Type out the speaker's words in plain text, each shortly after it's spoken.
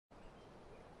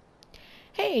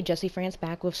Hey, Jesse France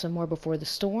back with some more Before the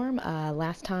Storm.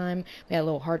 Last time we had a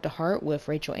little heart-to-heart with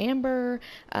Rachel Amber,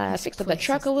 This fixed up the place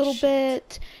truck is a the little shit.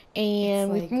 bit, It's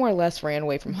and we like more or less ran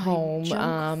away from my home.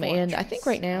 junk And I think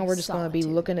right fortress now of we're just going to be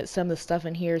solitude. looking at some of the stuff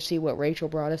in here, see what Rachel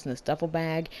brought us in this duffel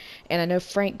bag. And I know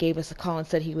Frank gave us a call and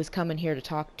said he was coming here to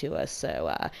talk to us,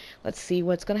 so let's see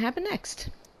what's going to happen next.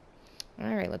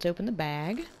 Alright, let's open the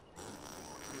bag.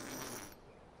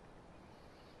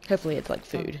 Hopefully it's like A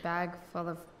food. bag full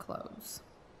of clothes.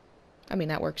 I mean,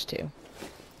 that works too.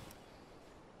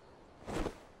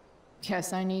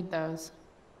 Yes, I need those.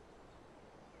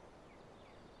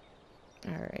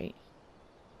 Alright.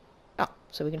 Oh,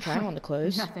 so we can try on the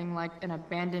clothes. Nothing like an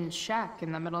abandoned shack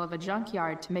in the middle of a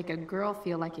junkyard to make a girl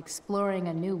feel like exploring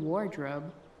a new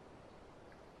wardrobe.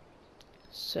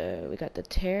 So we got the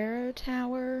tarot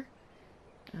tower.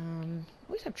 I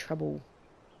always have trouble.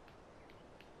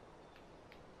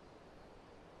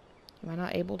 Am I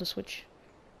not able to switch?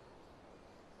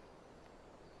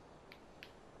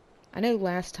 I know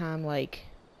last time, like,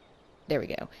 there we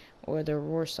go. Or the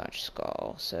Rorschach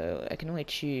skull. So I can only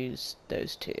choose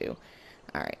those two.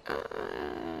 Alright,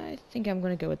 I think I'm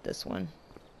going to go with this one.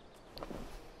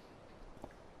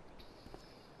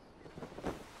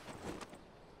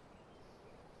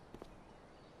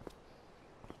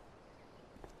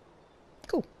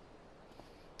 Cool.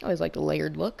 I always like the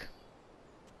layered look.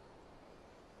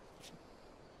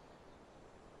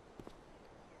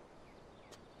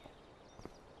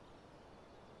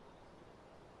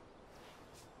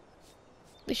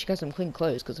 At least she got some clean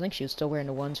clothes, because I think she was still wearing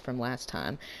the ones from last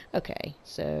time. Okay,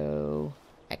 so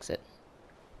exit.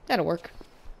 That'll work.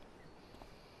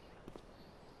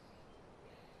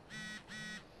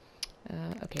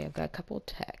 Okay, I've got a couple of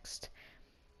texts.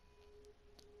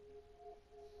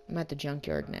 I'm at the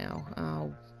junkyard now.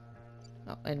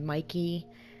 Oh, and Mikey.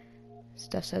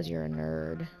 Steph says you're a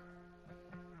nerd.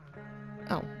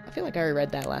 Oh, I feel like I already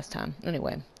read that last time.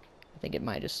 Anyway, I think it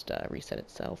might just reset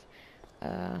itself.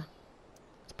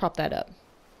 Let's prop that up.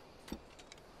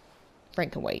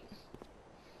 Frank can wait.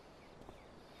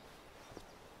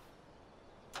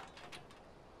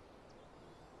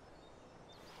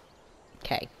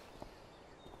 Okay.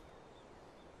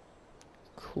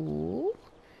 Cool.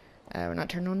 We're not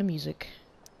turning on the music.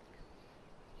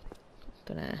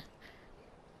 Gonna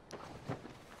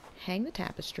hang the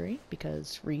tapestry,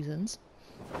 because reasons.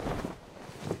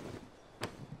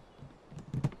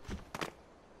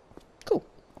 Cool.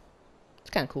 It's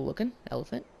kind of cool looking.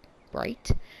 Elephant.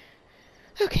 Bright.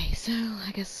 Okay, so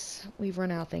I guess we've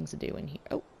run out of things to do in here.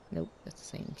 Oh, nope, that's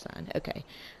the same sign. Okay,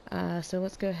 so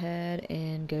let's go ahead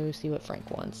and go see what Frank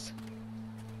wants.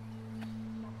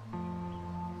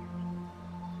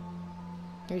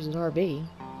 Here's his RV,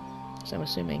 so I'm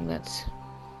assuming that's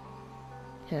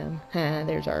him.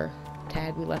 There's our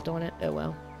tag we left on it. Oh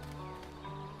well.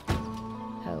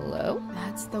 Hello?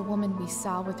 That's the woman we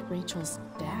saw with Rachel's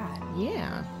dad.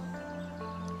 Yeah.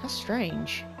 How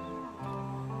strange.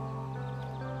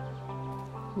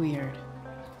 Weird.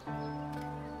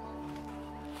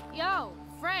 Yo,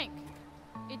 Frank!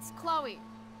 It's Chloe.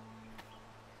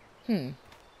 So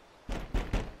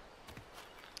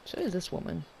is this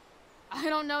woman. I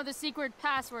don't know the secret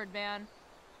password, man.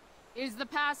 Is the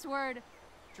password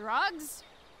drugs?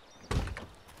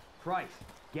 Price,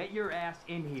 get your ass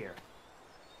in here.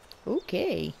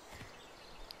 Okay.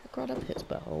 I brought up his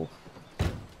bow.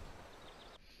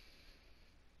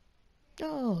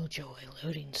 Oh, joy,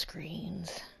 loading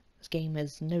screens. This game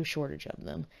has no shortage of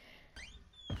them.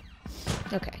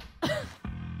 Okay.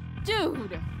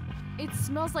 Dude! It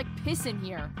smells like piss in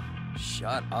here.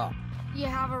 Shut up. You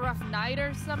have a rough night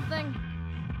or something?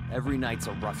 Every night's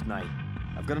a rough night.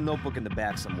 I've got a notebook in the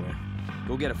back somewhere.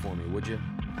 Go get it for me, would you?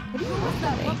 What do you want What's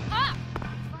that? from me? Ah!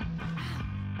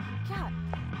 God.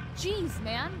 Jeez,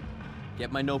 man.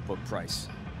 Get my notebook, Price.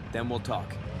 Then we'll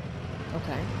talk.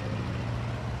 Okay.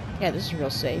 Yeah, this is real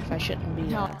safe. I shouldn't be,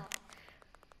 No.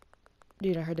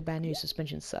 Dude, I heard the bad news.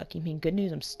 Suspensions suck. You mean good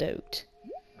news? I'm stoked.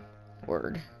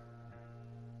 Word.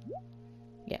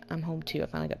 Yeah, I'm home too. I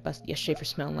finally got busted yesterday for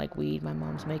smelling like weed. My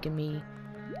mom's making me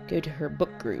go to her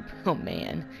book group. Oh,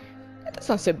 man. That's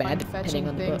not so bad, I'm depending fetching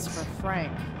on the things books. for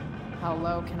Frank. How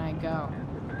low can I go?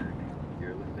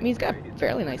 I mean, he's got a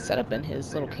fairly nice setup in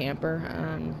his little camper.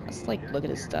 Let's, like, look at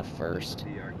his stuff first.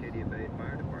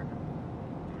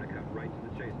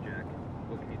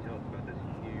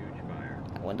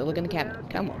 I wanted to look in the cabinet.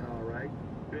 Come on.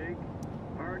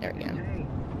 There we go.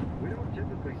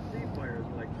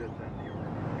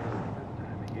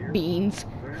 Beans.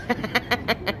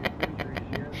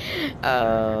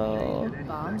 Oh.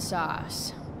 Bomb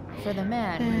sauce. For the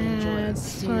man who enjoys That's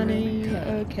searing funny. pig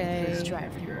Okay. with his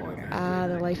drive-thru order.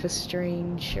 The Life is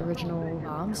Strange original.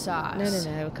 Bomb sauce.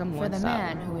 No, come For on, the stop.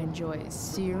 man who enjoys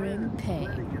searing pig.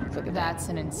 Look at that. That's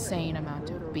an insane amount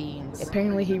of beans.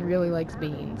 Apparently he really likes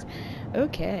beans.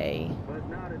 Okay.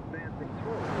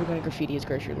 We're gonna graffiti his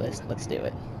grocery list. Let's do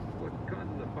it.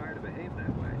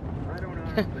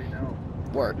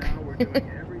 Work.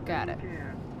 Got it.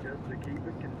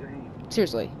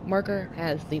 Seriously, marker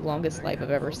has the longest life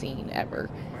I've ever seen, ever.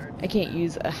 I can't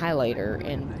use a highlighter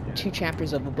in 2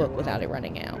 chapters of a book without it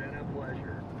running out.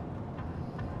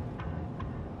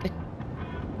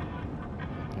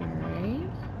 Alright.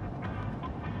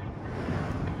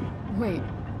 Wait,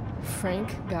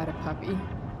 Frank got a puppy?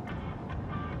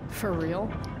 For real?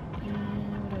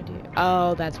 What do I do?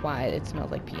 Oh, that's why it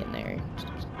smells like pee in there.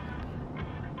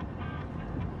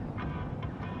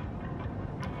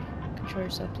 Control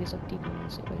yourself, please look deep in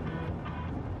this. Wait a minute.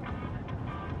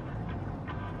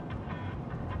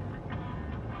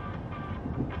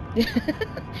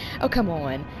 Oh, come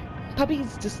on.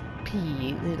 Puppies just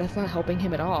pee. That's not helping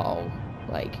him at all.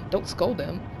 Like, don't scold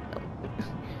him.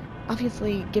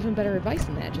 Obviously, give him better advice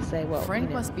than that. Just say, well, Frank you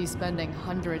know, must be spending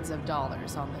hundreds of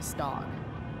dollars on this dog.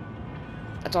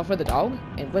 that's all for the dog?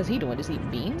 And what's he doing? Just eating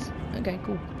beans? Okay,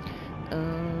 cool.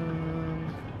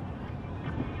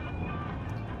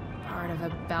 Part of a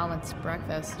balanced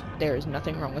breakfast. There is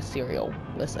nothing wrong with cereal.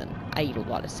 Listen, I eat a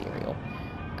lot of cereal.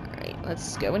 Alright,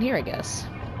 let's go in here, I guess.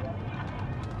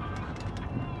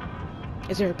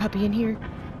 Is there a puppy in here?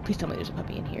 Please tell me there's a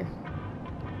puppy in here.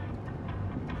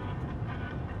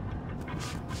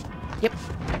 Yep.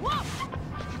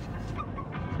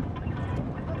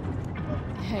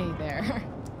 Hey there.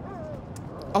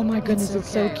 Oh my goodness, it's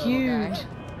so okay, little guy. cute.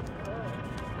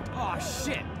 Oh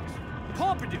shit!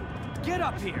 Pompidou, get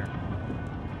up here!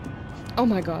 Oh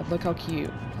my god, look how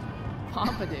cute.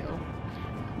 Pompidou.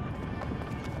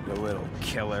 You little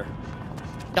killer.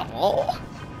 Oh.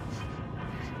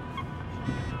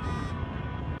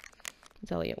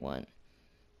 What's Elliot want?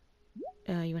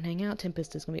 You wanna hang out?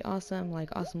 Tempest is gonna be awesome. Like,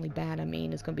 awesomely bad, I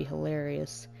mean. It's gonna be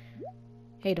hilarious.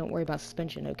 Hey, don't worry about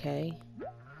suspension, okay?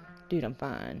 Dude, I'm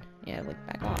fine. Yeah, like,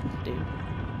 back off, dude.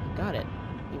 Got it.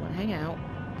 You wanna hang out?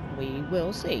 We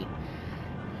will see.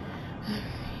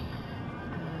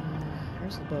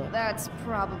 Where's the book? That's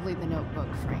probably the notebook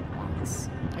Frank wants.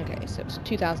 Okay, so it's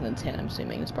 2010, I'm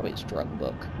assuming. It's probably his drug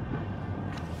book.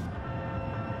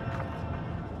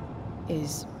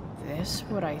 Is this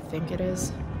what I think it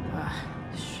is? Ugh,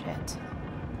 shit.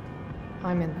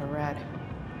 I'm in the red.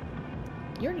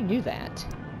 You already knew that.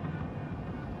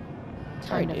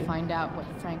 Time to dude. find out what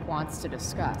Frank wants to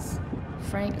discuss.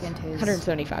 Frank and his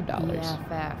 $175.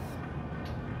 BFF.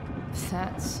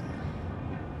 That's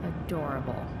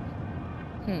adorable.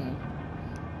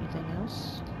 Anything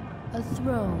else? A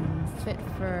throne fit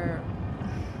for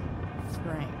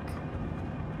Frank.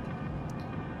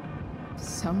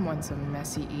 Someone's a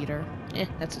messy eater.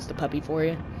 That's just a puppy for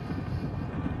you.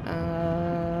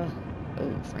 Oh,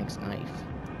 Frank's knife.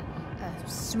 A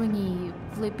swingy,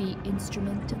 flippy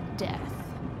instrument of death.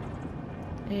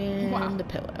 And Wow. the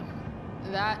pillow.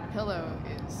 That pillow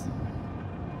is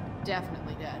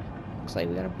definitely dead. Looks like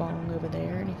we got a bong over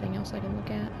there. Anything else I can look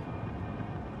at?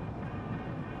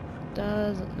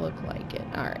 Doesn't look like it.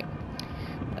 Alright.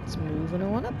 Let's move it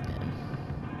on up then.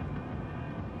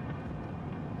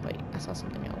 Wait, I saw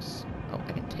something else. Oh,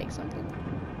 I can take something?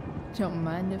 Don't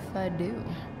mind if I do.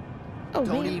 Oh,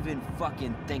 Don't man. even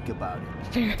fucking think about it.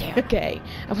 Fair. Okay.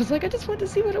 I was like, I just wanted to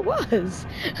see what it was.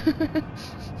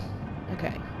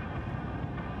 Okay.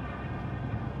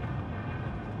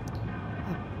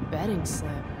 A betting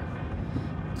slip.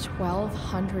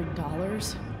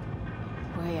 $1,200?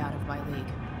 Way out of my league.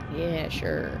 Yeah,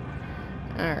 sure.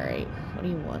 Alright. What do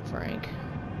you want, Frank?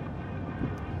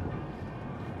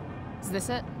 Is this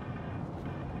it?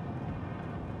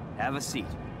 Have a seat.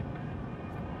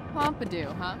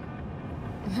 Pompidou, huh?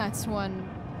 That's one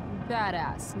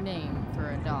badass name for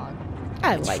a dog.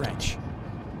 I It's like French. it.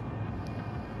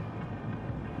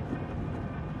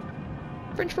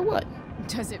 French for what?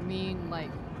 Does it mean, like,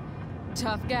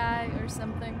 tough guy or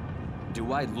something?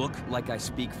 Do I look like I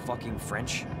speak fucking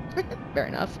French? Fair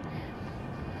enough.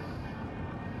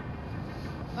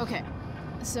 Okay,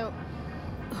 so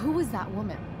who was that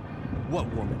woman? What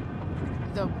woman?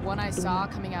 The one I saw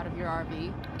coming out of your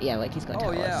RV? Yeah, like he's gonna tell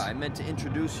Oh yeah, us. I meant to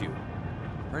introduce you.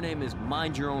 Her name is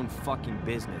Mind Your Own Fucking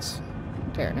Business.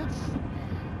 Fair enough.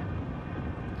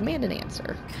 Demand an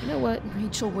answer. You know what?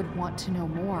 Rachel would want to know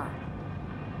more.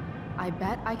 I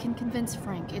bet I can convince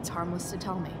Frank it's harmless to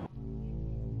tell me.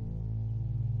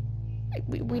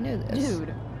 We know this.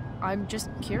 Dude, I'm just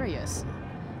curious.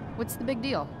 What's the big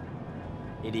deal?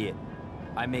 Idiot.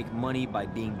 I make money by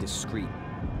being discreet.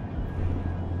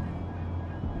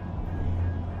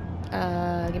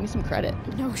 Give me some credit.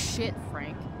 No shit,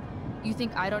 Frank. You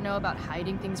think I don't know about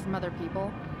hiding things from other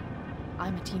people?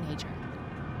 I'm a teenager.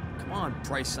 Come on,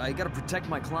 Price. I gotta protect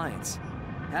my clients.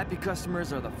 Happy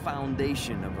customers are the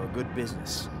foundation of a good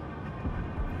business.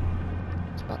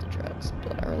 It's about the drugs.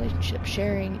 Build our relationship.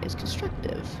 Sharing is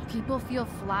constructive. People feel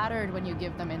flattered when you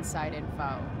give them inside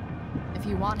info. If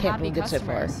you want Can't happy believe it's so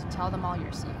far. customers, tell them all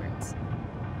your secrets.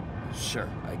 Sure,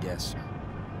 I guess.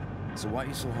 So why are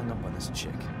you so hung up on this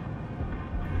chick?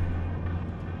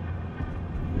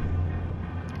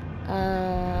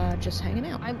 Just hanging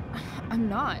out. I'm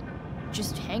not.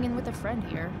 Just hanging with a friend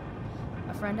here.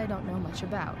 A friend I don't know much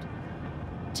about.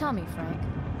 Tell me, Frank.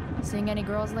 Seeing any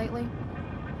girls lately?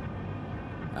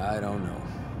 I don't know.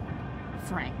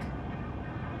 Frank.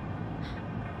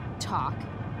 Talk.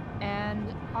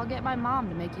 And I'll get my mom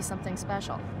to make you something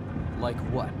special. Like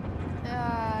what?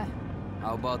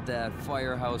 How about that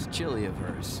firehouse chili of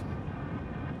hers?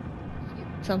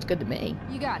 Sounds good to me.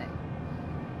 You got it.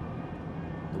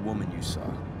 The woman you saw.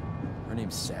 Her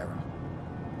name's Sarah.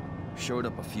 Showed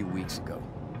up a few weeks ago.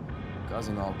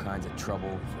 Causing all kinds of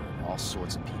trouble for all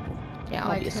sorts of people. Yeah,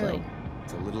 Like obviously. who?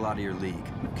 It's a little out of your league,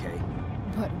 okay?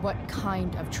 But what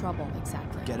kind of trouble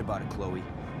exactly? Forget about it, Chloe.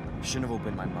 Shouldn't have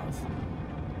opened my mouth.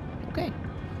 Okay.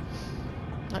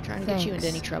 Not trying to get you into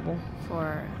any Thanks. trouble.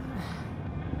 For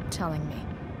telling me.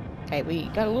 Hey, we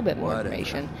got a little bit more Whatever.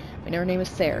 information. We know her name is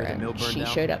Sarah. the mill and burned she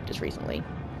down? showed up just recently.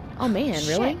 Oh man,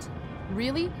 really? Shit.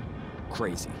 Really?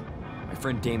 Crazy. My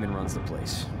friend Damon runs the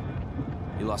place.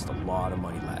 He lost a lot of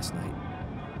money last night.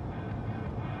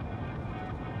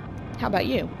 How about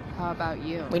you? How about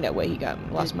you? We know where he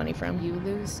lost Did money from. You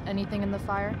lose anything in the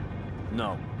fire?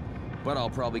 No. But I'll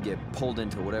probably get pulled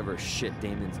into whatever shit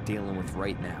Damon's dealing with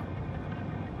right now.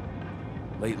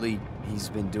 Lately, he's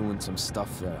been doing some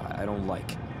stuff that I don't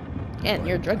like. Yeah, and But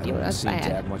you're a drug I dealer. don't That's seem to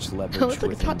bad. have much leverage Let's look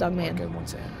with at Hot him Dog Man. like I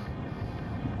once had.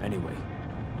 Anyway,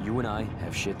 you and I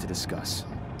have shit to discuss.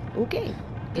 Okay.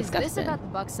 Is Discuss this then.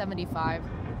 about the $1.75?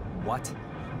 What?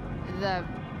 The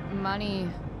money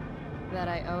that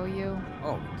I owe you?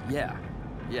 Oh, yeah.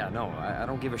 Yeah, no, I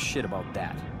don't give a shit about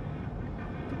that.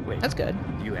 Wait, That's good.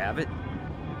 you have it?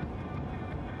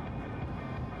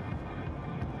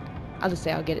 I'll just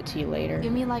say I'll get it to you later.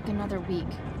 Give me like another week.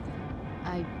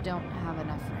 I don't have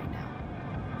enough right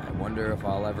now. I wonder if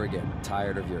I'll ever get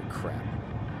tired of your crap.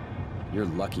 You're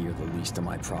lucky you're the least of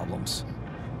my problems.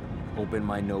 Open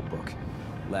my notebook.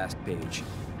 Last page.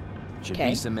 Should Okay.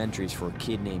 be some entries for a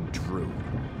kid named Drew.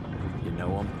 You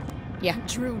know him? Yeah.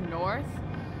 Drew North?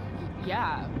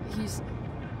 Yeah, he's...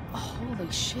 Holy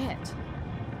shit.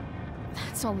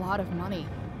 That's a lot of money.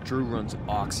 Drew runs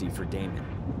Oxy for Damon.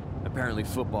 Apparently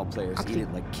football players eat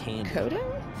it like candy.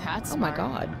 Kodo? That's Oh my smart,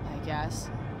 god. I guess.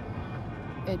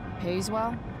 It pays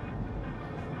well?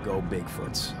 Go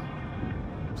Bigfoots.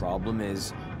 Problem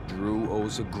is, Drew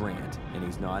owes a grant, and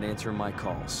he's not answering my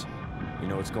calls. You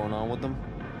know what's going on with them?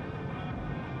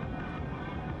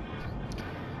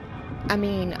 I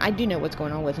mean, I do know what's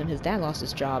going on with him. His dad lost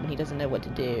his job and he doesn't know what to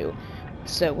do.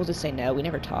 So we'll just say no. We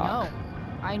never talk. No,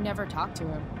 I never talked to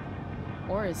him.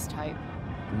 Or his type.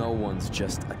 No one's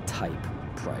just a type,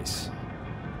 Price.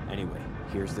 Anyway,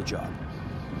 here's the job.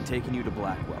 I'm taking you to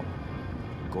Blackwell.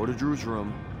 Go to Drew's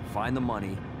room, find the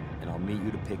money, and I'll meet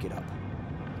you to pick it up.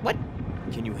 What?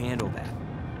 Can you handle that?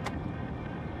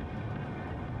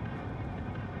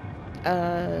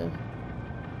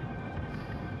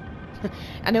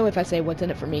 I know if I say what's in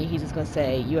it for me, he's just gonna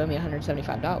say you owe me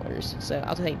 $175. So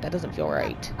I'll think that doesn't feel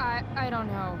right. I don't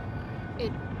know.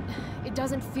 It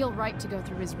doesn't feel right to go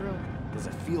through his room. Does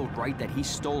it feel right that he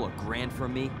stole $1,000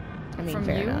 from me? I mean, From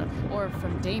fair you enough. or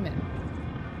from Damon?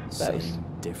 Same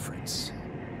difference.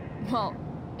 Well,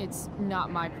 it's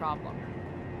not my problem.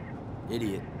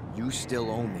 Idiot, you still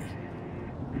owe me.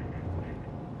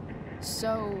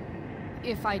 So,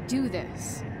 if I do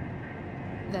this,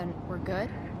 then we're good?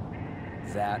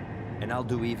 That, and I'll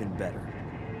do even better.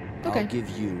 Okay. I'll give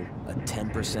you a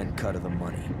 10% cut of the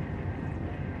money.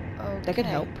 Okay. That could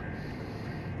help.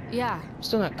 Yeah,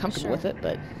 Still not comfortable Sure. with it,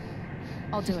 but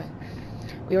I'll do it.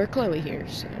 we are Chloe here,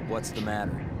 so. What's the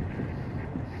matter?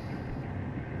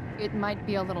 It might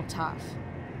be a little tough.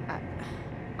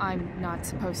 I'm not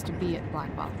supposed to be at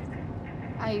Blackwell.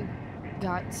 I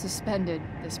got suspended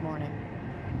this morning.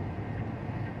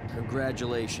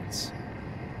 Congratulations.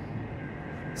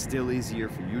 Still easier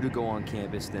for you to go on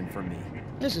campus than for me.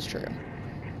 This is true.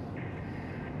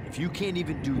 If you can't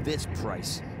even do this,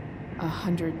 Price,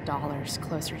 $100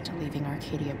 closer to leaving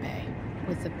Arcadia Bay.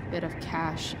 With a bit of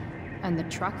cash and the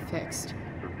truck fixed,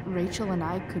 Rachel and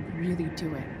I could really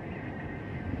do it.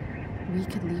 We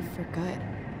could leave for good.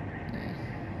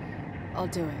 I'll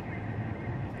do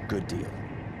it. Good deal.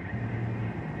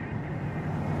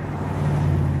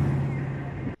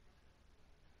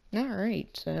 Alright,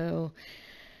 so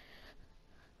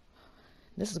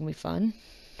this is gonna be fun.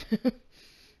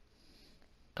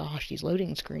 Gosh, these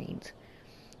loading screens.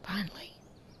 Finally.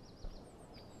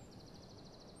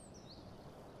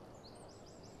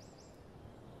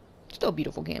 Still a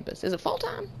beautiful campus. Is it fall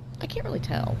time? I can't really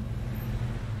tell.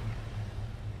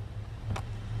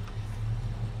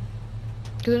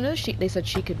 Because I know they said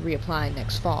she could reapply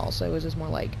next fall, so is this more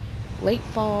like late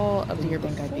fall of the year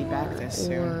before, I'd be back this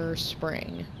soon. or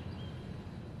spring?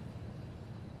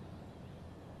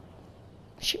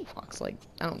 She walks like,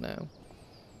 I don't know.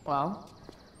 Well,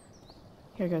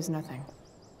 here goes nothing.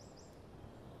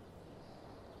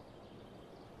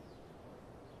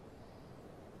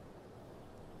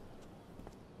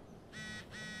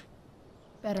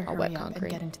 Better All hurry wet up concrete.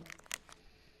 and get into.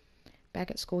 Back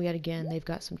at school yet again, they've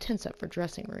got some tents up for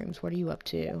dressing rooms. What are you up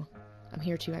to? I'm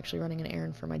here too, actually running an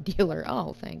errand for my dealer.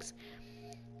 Oh, thanks.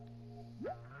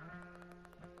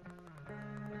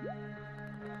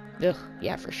 Ugh,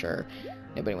 yeah, for sure.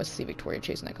 Nobody wants to see Victoria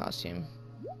chasing that costume.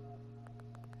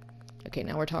 Okay,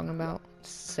 now we're talking about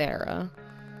Sarah.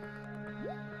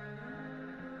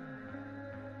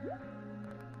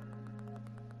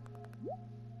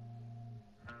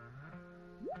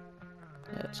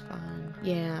 That's fine.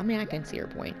 Yeah, I mean, I can see her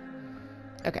point.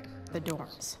 Okay, The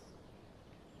dorms.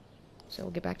 so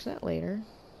we'll get back to that later.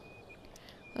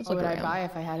 Let's What look would around. I buy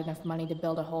if I had enough money to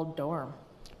build a whole dorm?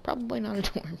 Probably not a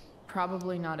dorm.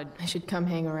 Probably not a. I should come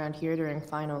hang around here during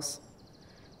finals.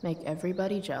 Make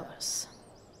everybody jealous.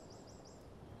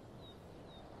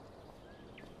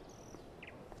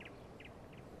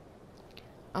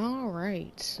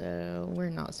 Alright, so we're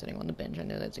not sitting on the bench. I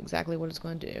know that's exactly what it's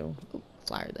going to do. Ooh,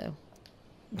 flyer, though.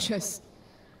 Just.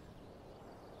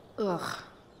 Ugh.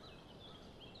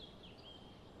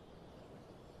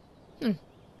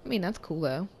 I mean, that's cool,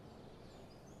 though.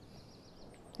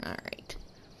 Alright.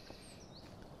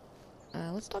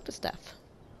 Let's talk to Steph.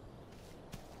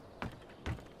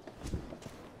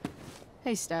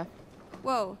 Hey, Steph.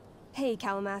 Whoa. Hey,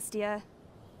 Calamastia.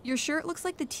 Your shirt looks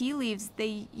like the tea leaves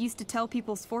they used to tell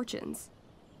people's fortunes.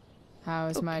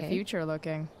 How's my Okay. future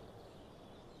looking?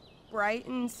 Bright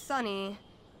and sunny.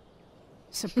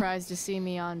 Surprised to see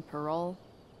me on parole?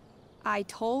 I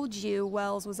told you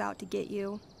Wells was out to get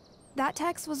you. That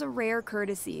text was a rare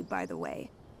courtesy, by the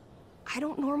way. I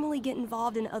don't normally get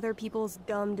involved in other people's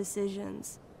dumb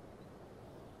decisions.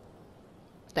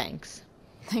 Thanks.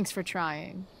 Thanks for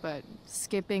trying, but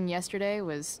skipping yesterday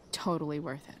was totally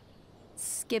worth it.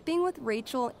 Skipping with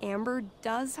Rachel Amber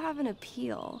does have an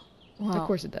appeal. Well, Of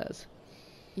course it does.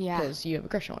 yeah. Because you have a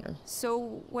crush on her.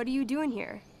 So, what are you doing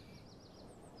here?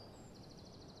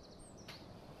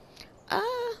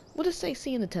 We'll just say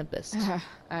seeing the Tempest.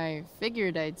 I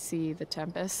figured I'd see the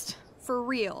Tempest. For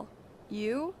real.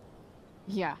 You?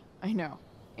 Yeah, I know.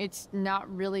 It's not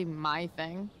really my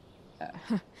thing.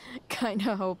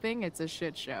 Kinda hoping it's a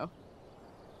shit show.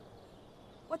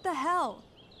 What the hell?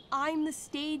 I'm the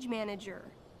stage manager.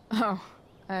 Oh,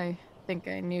 I think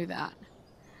I knew that.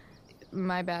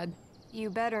 My bad. You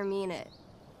better mean it.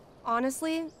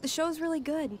 Honestly, the show's really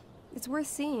good. It's worth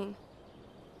seeing.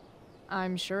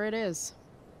 I'm sure it is.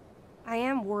 I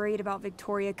am worried about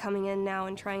Victoria coming in now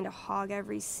and trying to hog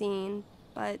every scene,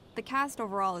 but the cast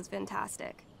overall is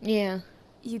fantastic. Yeah.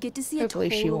 You get to see Hopefully a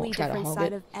she won't totally try to different hog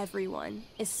side it. of everyone,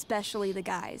 especially the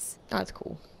guys. Oh, that's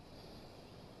cool.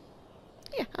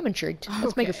 Yeah, I'm intrigued.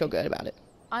 Let's make her Okay. feel good about it.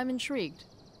 I'm intrigued.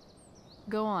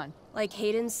 Go on. Like,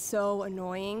 Hayden's so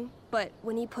annoying, but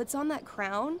when he puts on that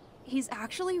crown, he's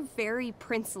actually very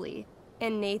princely.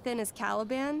 And Nathan as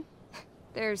Caliban,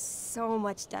 there's so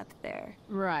much depth there.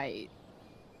 Right.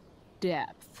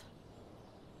 Depth.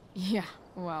 Yeah,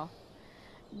 well,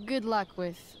 good luck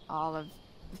with all of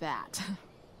that.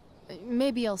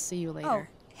 Maybe I'll see you later. Oh,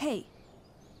 hey.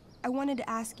 I wanted to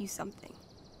ask you something.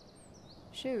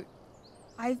 Shoot.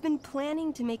 I've been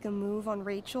planning to make a move on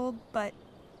Rachel, but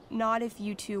not if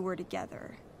you two were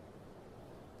together.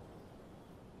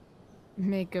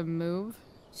 Make a move?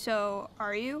 So,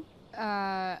 are you?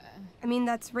 I mean,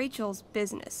 that's Rachel's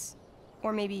business.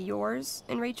 Or maybe yours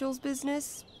and Rachel's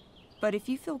business. But if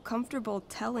you feel comfortable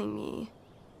telling me...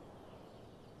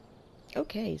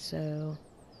 Okay, so...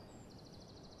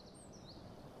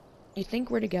 You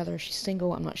think we're together, she's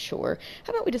single, I'm not sure.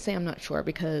 How about we just say I'm not sure,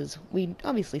 because we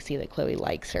obviously see that Chloe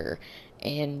likes her,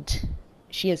 and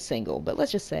she is single, but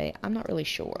let's just say I'm not really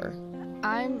sure.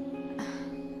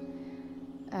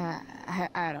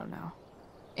 I don't know.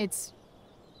 It's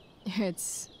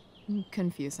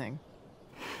confusing.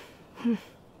 Yeah,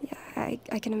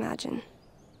 I can imagine.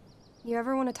 You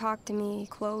ever want to talk to me,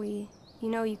 Chloe, you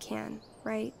know you can,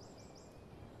 right?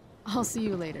 I'll see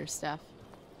you later, Steph.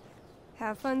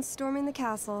 Have fun storming the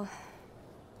castle.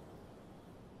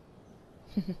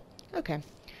 Okay.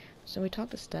 So we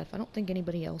talked to Steph. I don't think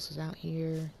anybody else is out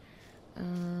here.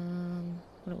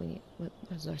 What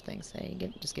does our thing say?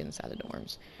 Just get inside the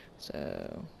dorms.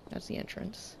 So, that's the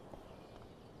entrance.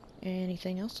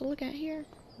 Anything else to look at here?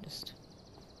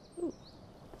 Ooh.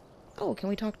 Oh, can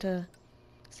we talk to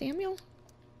Samuel?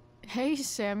 Hey,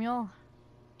 Samuel.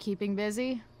 Keeping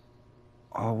busy?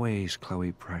 Always,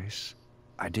 Chloe Price.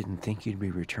 I didn't think you'd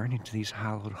be returning to these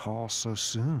hallowed halls so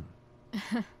soon.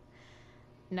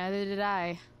 Neither did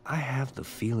I. I have the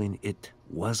feeling it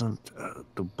wasn't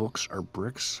the books or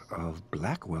bricks of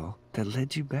Blackwell that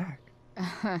led you back.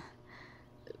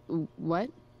 What?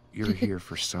 You're here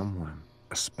for someone.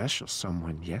 A special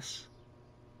someone, yes?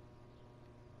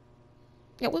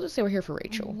 Yeah, we'll just say we're here for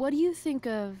Rachel. What do you think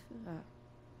of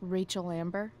Rachel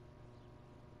Amber?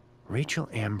 Rachel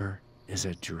Amber is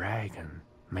a dragon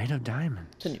made of diamonds.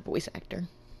 It's a new voice actor.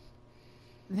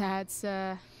 That's,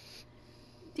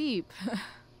 deep.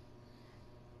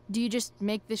 Do you just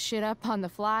make this shit up on the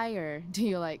fly, or do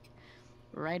you, like,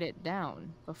 write it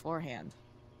down beforehand?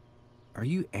 Are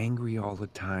you angry all the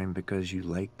time because you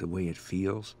like the way it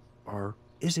feels? Or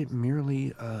is it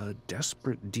merely a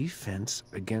desperate defense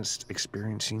against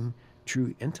experiencing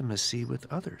true intimacy with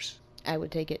others? I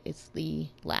would take it it's the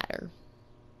latter,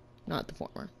 not the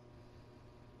former.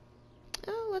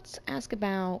 Oh, let's ask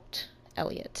about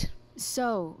Elliot.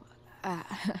 So,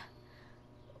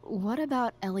 what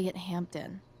about Elliot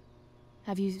Hampton?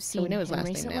 Have you seen So we know his him last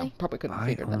recently? name now. Probably couldn't I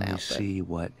figure that only out. But see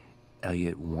what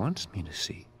Elliot wants me to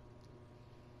see.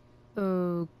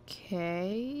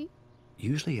 Okay.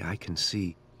 Usually I can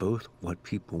see both what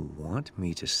people want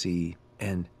me to see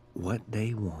and what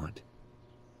they want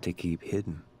to keep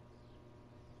hidden.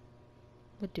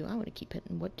 what do I want to keep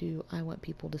hidden? What do I want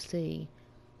people to see?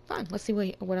 Fine, let's see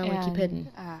what I want to keep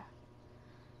hidden.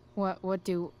 What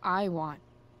do I want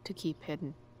to keep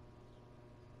hidden?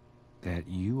 That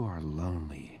you are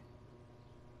lonely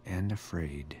and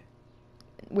afraid.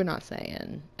 We're not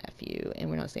saying F you, and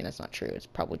we're not saying that's not true. It's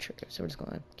probably true, so we're just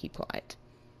going to keep quiet.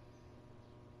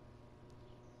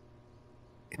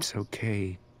 It's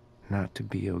okay not to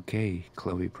be okay,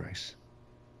 Chloe Price.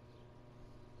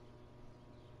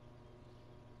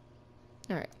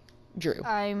 Alright, Drew.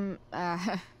 I'm,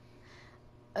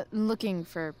 looking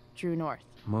for Drew North.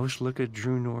 Most look at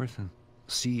Drew North and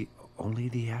see only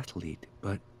the athlete,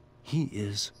 but he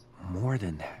is more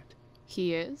than that.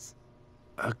 He is?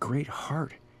 A great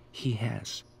heart he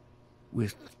has,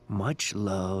 with much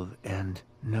love and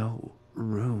no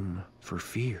room for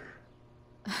fear.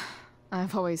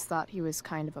 I've always thought he was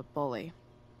kind of a bully.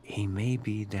 He may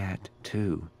be that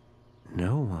too.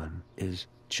 No one is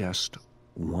just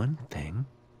one thing.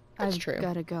 That's I've true.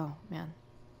 gotta go, man.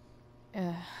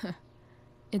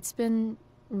 It's been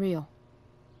real.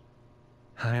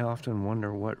 I often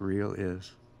wonder what real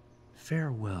is.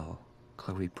 Farewell,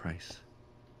 Chloe Price.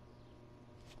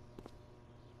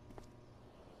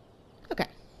 Okay,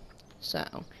 so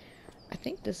I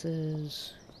think this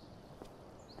is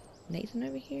Nathan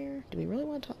over here. Do we really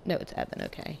want to talk? No, it's Evan.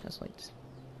 Okay, I was like,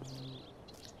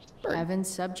 Bird. Evan's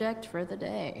subject for the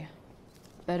day.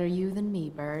 Better you than me,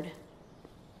 Bird.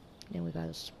 Then we got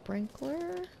a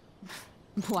sprinkler.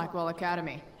 Blackwell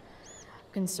Academy.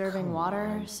 Conserving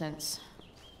water since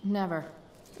never.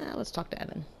 Let's talk to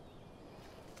Evan.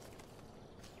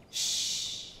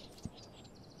 Shh.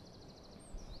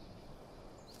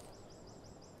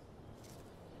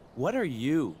 What are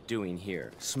you doing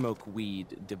here, smoke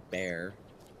weed de bear?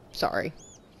 Sorry.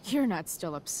 You're not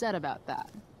still upset about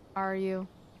that, are you?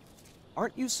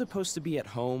 Aren't you supposed to be at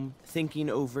home, thinking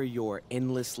over your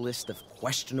endless list of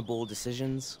questionable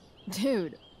decisions?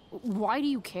 Dude, why do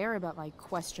you care about my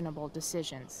questionable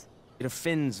decisions? It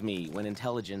offends me when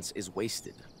intelligence is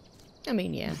wasted. I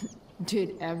mean, yeah.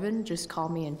 Did Evan just call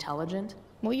me intelligent?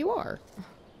 Well, you are.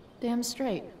 Damn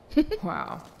straight.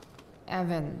 Wow.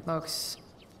 Evan looks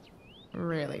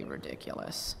really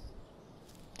ridiculous.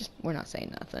 Just, we're not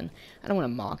saying nothing. I don't want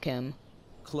to mock him.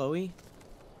 Chloe,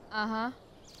 Uh-huh.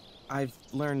 I've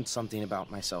learned something about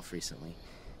myself recently.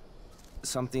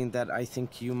 Something that I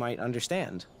think you might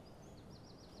understand.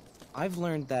 I've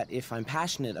learned that if I'm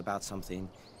passionate about something,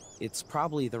 it's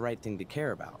probably the right thing to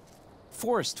care about.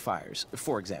 Forest fires,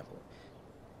 for example.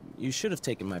 You should have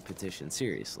taken my petition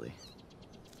seriously.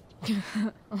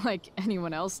 Like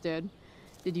anyone else did.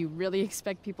 Did you really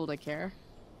expect people to care?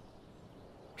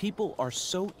 People are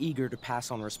so eager to pass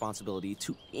on responsibility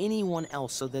to anyone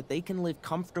else so that they can live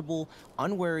comfortable,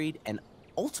 unworried, and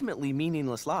ultimately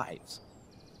meaningless lives.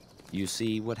 You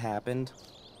see what happened?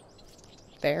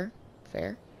 Fair.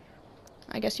 Fair.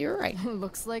 I guess you were right.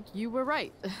 Looks like you were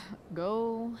right.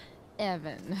 Go,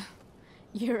 Evan.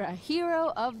 You're a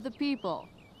hero of the people.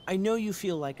 I know you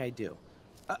feel like I do.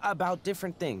 About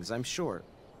different things, I'm sure.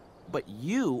 But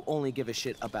you only give a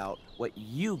shit about what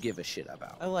you give a shit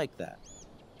about. I like that.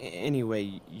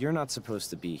 Anyway, you're not supposed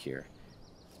to be here.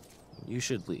 You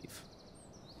should leave.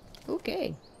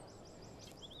 Okay.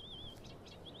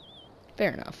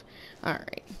 Fair enough.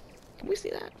 Alright. Can we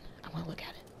see that? I want to look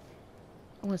at it.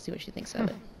 I want to see what she thinks of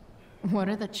it. What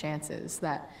are the chances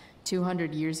that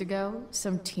 200 years ago,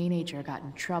 some teenager got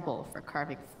in trouble for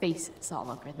carving faces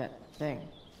all over that thing?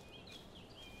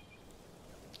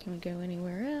 Can we go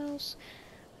anywhere else?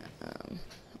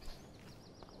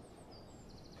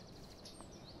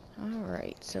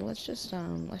 Alright, so let's just,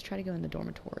 let's try to go in the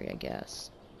dormitory, I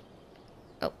guess.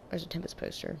 Oh, there's a Tempest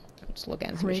poster. Let's look at it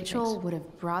and see what she Rachel thinks. would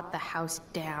have brought the house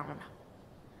down.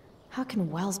 How can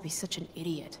Wells be such an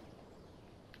idiot?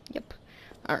 Yep.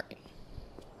 Alright.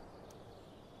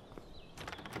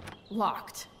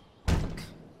 Locked.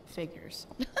 Figures.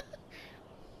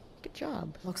 Good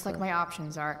job. Looks like my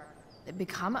options are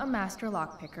become a master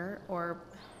lockpicker or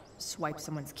swipe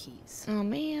someone's keys. Oh,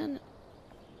 man.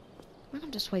 Why don't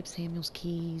I just swipe Samuel's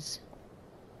keys?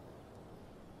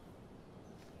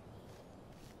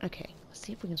 Okay, let's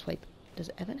see if we can swipe. Does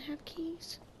Evan have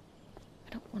keys? I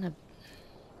don't want to...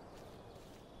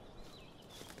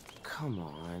 Come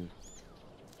on.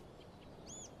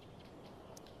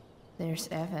 There's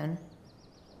Evan,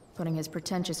 putting his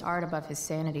pretentious art above his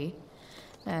sanity,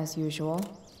 as usual.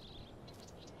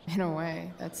 In a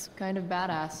way, that's kind of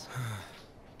badass.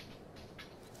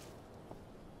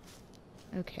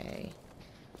 Okay.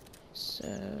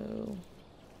 So...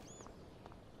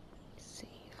 Let's see.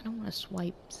 I don't want to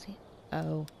swipe...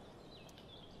 Oh.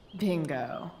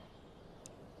 Bingo.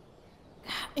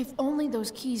 If only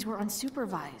those keys were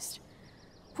unsupervised.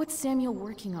 What's Samuel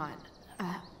working on?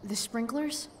 The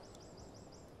sprinklers?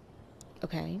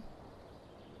 Okay.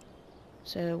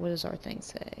 So what does our thing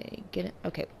say? Get it?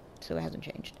 Okay, so it hasn't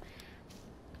changed.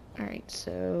 Alright,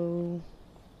 so...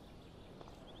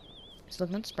 It's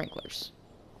looking at sprinklers.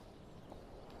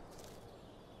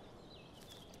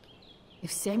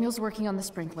 If Samuel's working on the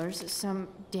sprinklers, some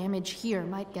damage here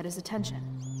might get his attention.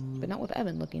 But not with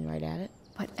Evan looking right at it.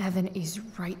 But Evan is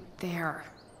right there.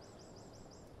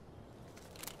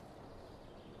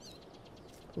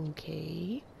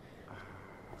 Okay.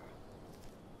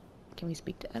 Can we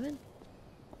speak to Evan?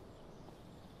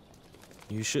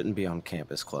 You shouldn't be on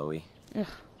campus, Chloe. Ugh.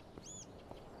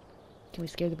 Can we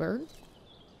scare the bird?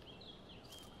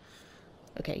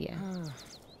 Okay, yeah.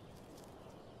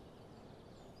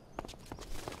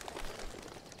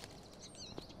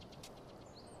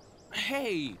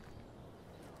 Hey!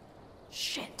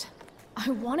 Shit. I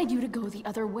wanted you to go the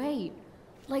other way.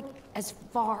 Like, as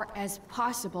far as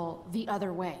possible the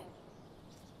other way.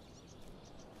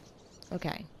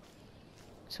 Okay.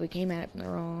 So we came at it from the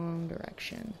wrong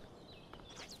direction.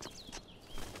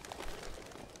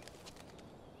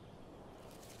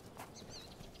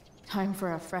 Time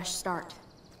for a fresh start.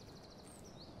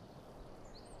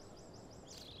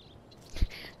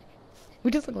 We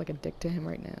just look like a dick to him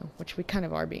right now, which we kind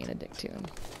of are being a dick to him.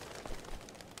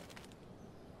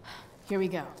 Here we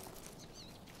go.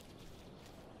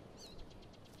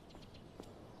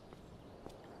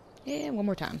 Yeah, one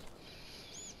more time.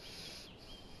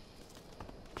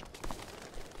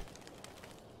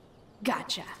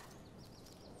 Gotcha.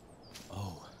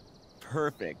 Oh,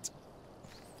 perfect.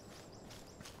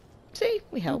 See,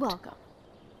 we You're helped. welcome.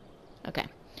 Okay.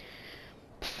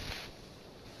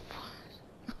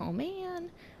 Oh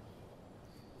man.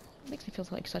 It makes me feel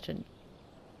like such an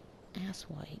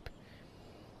asswipe.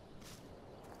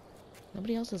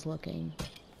 Nobody else is looking.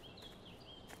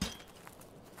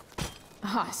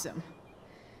 Awesome.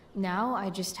 Now I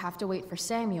just have to wait for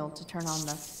Samuel to turn on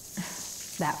the...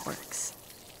 That works.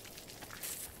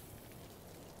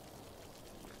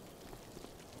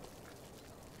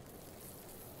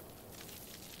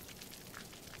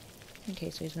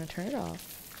 Okay, so he's gonna turn it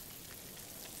off.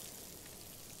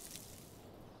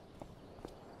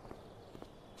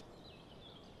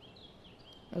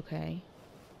 Okay.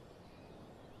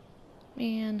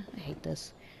 Man, I hate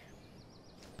this.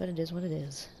 But it is what it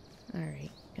is.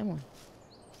 Alright, come on.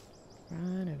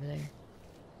 Run over there.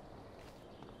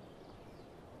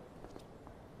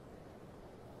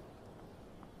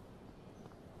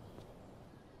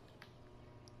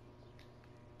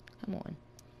 Come on.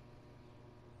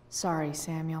 Sorry,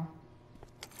 Samuel.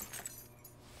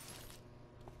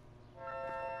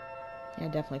 Yeah, I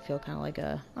definitely feel kind of like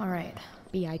a Alright,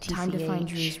 BITCH. time to find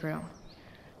Drew's room.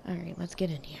 Alright, let's get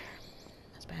in here.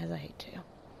 As bad as I hate to.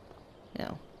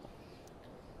 No.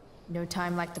 No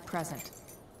time like the present.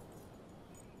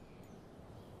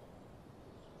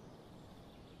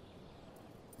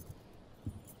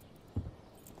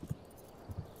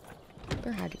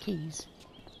 Better hide your keys.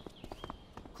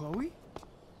 Chloe?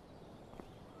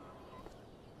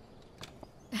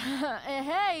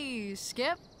 Hey,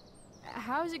 Skip.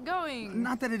 How's it going?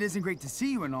 Not that it isn't great to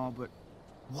see you and all, but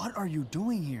what are you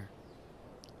doing here?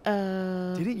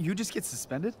 Didn't you just get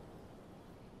suspended?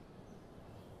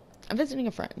 I'm visiting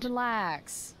a friend.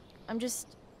 Relax. I'm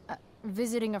just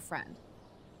visiting a friend.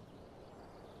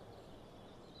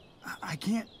 I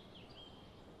can't...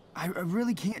 I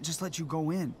really can't just let you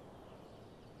go in.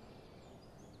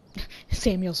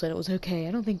 Samuel said it was okay.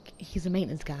 I don't think he's a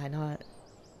maintenance guy, not...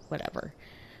 Whatever.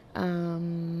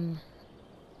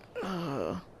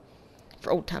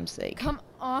 For old time's sake. Come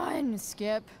on,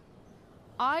 Skip.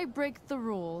 I break the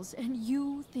rules, and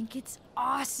you think it's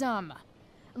awesome.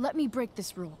 Let me break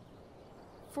this rule.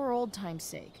 For old time's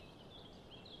sake.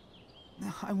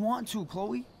 I want to,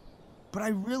 Chloe, but I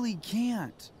really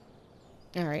can't.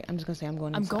 Alright, I'm just gonna say I'm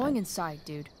going inside. I'm going inside,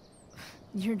 dude.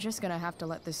 You're just gonna have to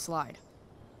let this slide.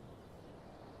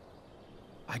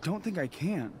 I don't think I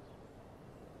can.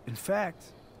 In fact,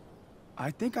 I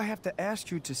think I have to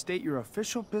ask you to state your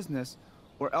official business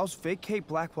or else vacate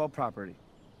Blackwell property.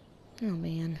 Oh,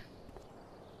 man.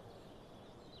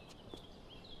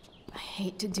 I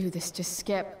hate to do this to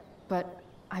Skip, but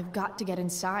I've got to get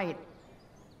inside.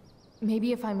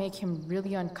 Maybe if I make him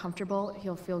really uncomfortable,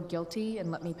 he'll feel guilty and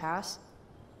let me pass.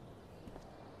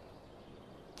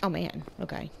 Oh, man.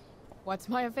 Okay. What's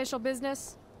my official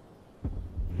business?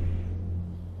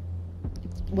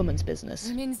 It's woman's business.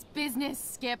 Women's business,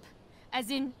 Skip. As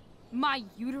in, my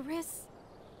uterus?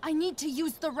 I need to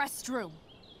use the restroom.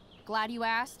 Glad you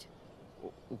asked.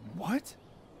 What?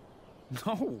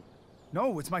 No.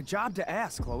 No, it's my job to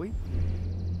ask, Chloe.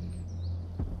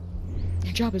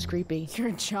 Your job is creepy.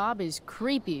 Your job is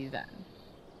creepy, then.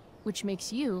 Which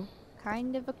makes you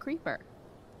kind of a creeper.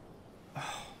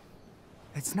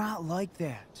 It's not like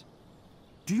that.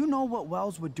 Do you know what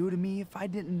Wells would do to me if I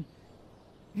didn't,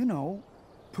 you know,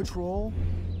 patrol?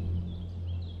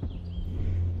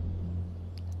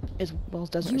 Wells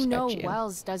doesn't You respect know you.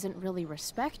 Wells doesn't really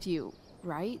respect you,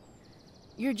 right?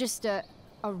 You're just a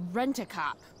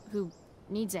rent-a-cop who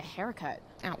needs a haircut.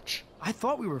 Ouch. I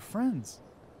thought we were friends.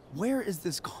 Where is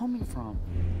this coming from?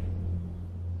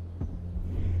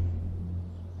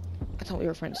 I thought we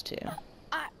were friends too.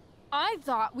 I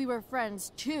thought we were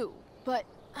friends too, but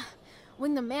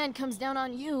when the man comes down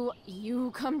on you,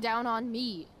 you come down on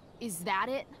me. Is that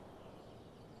it?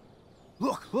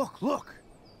 Look, look, look!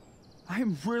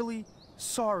 I'm really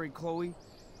sorry, Chloe.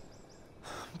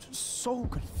 I'm just so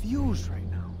confused right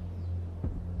now.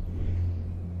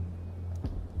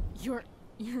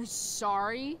 You're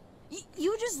sorry?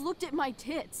 You just looked at my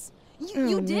tits. Oh,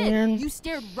 You did. man. You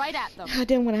stared right at them. I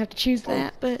didn't want to have to choose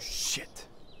that, but... Shit.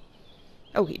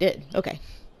 Oh, he did. Okay.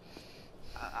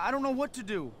 I don't know what to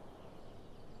do.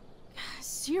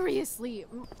 Seriously,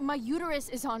 my uterus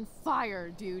is on fire,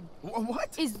 dude.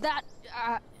 What? Is that,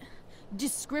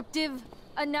 descriptive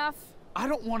enough? I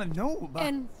don't want to know about...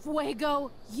 En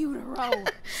fuego utero,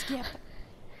 Skip.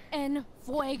 En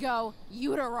fuego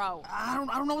utero. I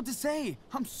don't know what to say.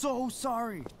 I'm so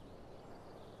sorry.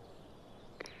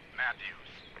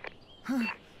 Matthews,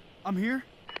 I'm here.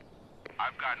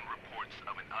 I've gotten reports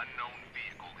of an unknown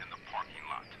vehicle in the parking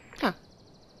lot.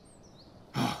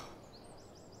 Huh.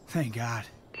 Thank God.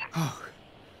 Oh,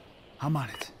 I'm on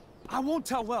it. I won't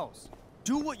tell Wells.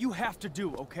 Do what you have to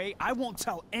do, okay? I won't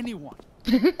tell anyone.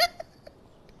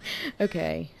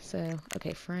 Okay, so,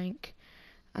 Frank.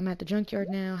 I'm at the junkyard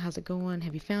now. How's it going?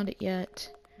 Have you found it yet?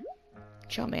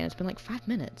 Chill, man. It's been like 5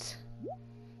 minutes.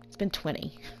 It's been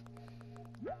 20.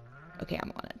 Okay,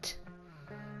 I'm on it.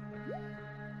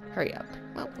 Hurry up.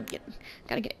 Well,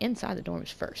 gotta get inside the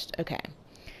dorms first. Okay.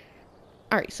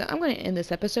 Alright, so I'm going to end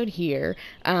this episode here.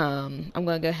 I'm going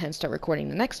to go ahead and start recording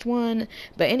the next one.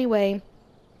 But anyway,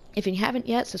 if you haven't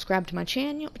yet, subscribe to my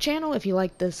channel. If you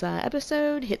like this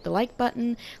episode, hit the like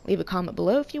button. Leave a comment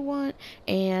below if you want.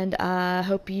 And I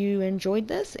hope you enjoyed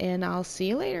this, and I'll see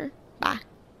you later. Bye.